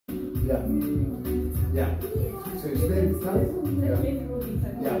Yeah. Yeah. So you stay in stance. Yeah.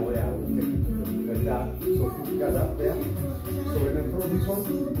 Yeah, well, yeah, we'll take it like that. So put your guys up there. So when I throw this one,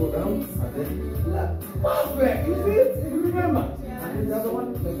 you go down and then perfect. You see it? You remember? And then the other one,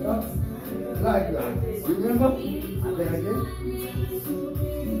 like that. Like that. You remember? And then again.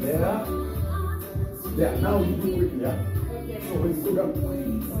 There. There. Now you do quickly, yeah? So when you go down.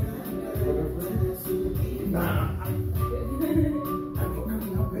 Nah. And you're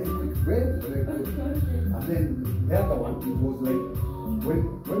coming up very quick. Very good. And then the other one, it was like, when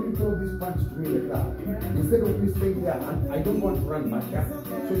you throw this punch to me like that, instead of me staying there, and I don't want to run back, yeah?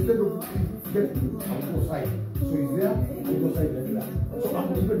 So instead of getting me, I'll go side. So he's there, I go side like that. So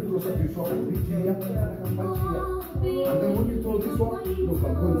I'm even closer to you, so I can reach here, and I can punch here. And then when you throw this one, look,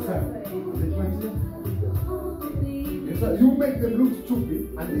 I'm going side. And then punch here. Yes, sir. You make them look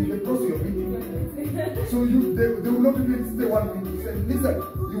stupid, and in the process you're beating them. So they will not even say one thing. Say, listen,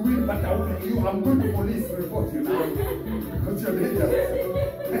 you will, but I'm going to police report you now. Because you're dangerous.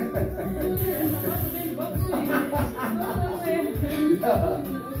 Yeah.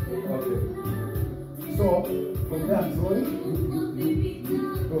 Okay. So, from there I'm going,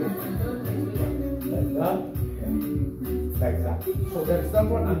 like that, like that. So there is that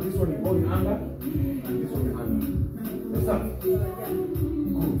one, and this one you go in under, and this one in under. Understand? Good.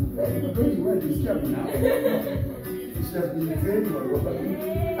 Very good. Don't you wear this cap now? It should be very well.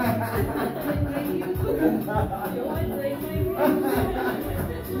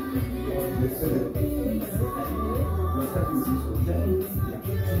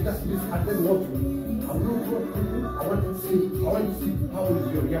 Just this and then watch me. I'm not going to I want to see how is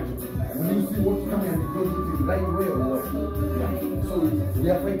your reaction. When you see what's coming and you don't do it the right way or what. Yeah. So we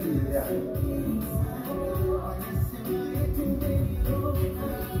are fighting there.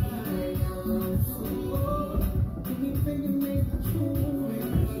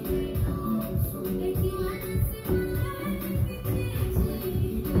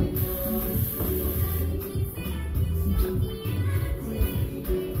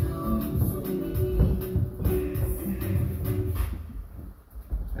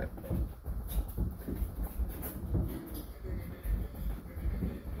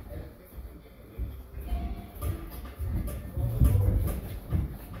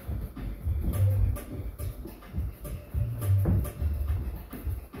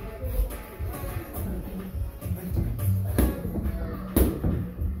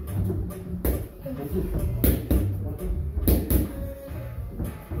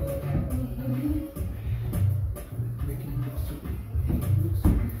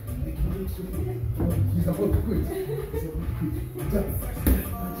 He's about to quit. He's about to quit. Jump.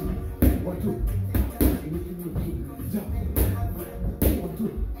 1, 2. Jump. 1, 2.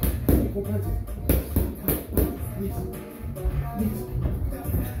 4 punches. Please. Please.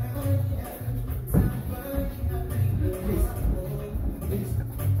 Please. Please.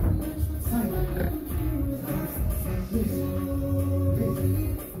 Side. Please.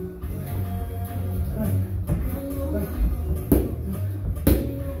 Please. Right. Right.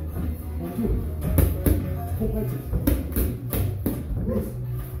 1, 2. 4 punches. Please.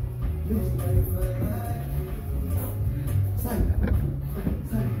 Please. Side.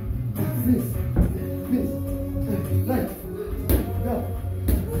 Side. Please. Please. Right. Go.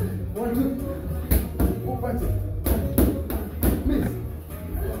 1, 2. 4 punches. Please.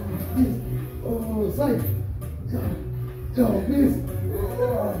 Please. Oh, side. Go. Please.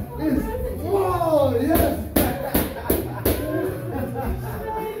 Please. Whoa, yes.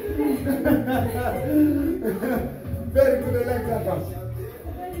 Very good, I like that one.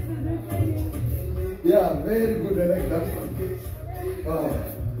 Yeah, very good, I like that one.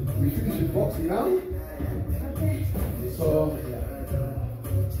 We finish with boxing now. So,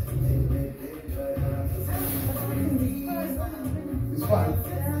 it's fun.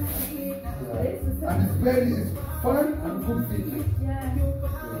 And it's fun and good feeling.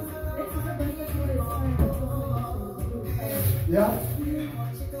 Yeah.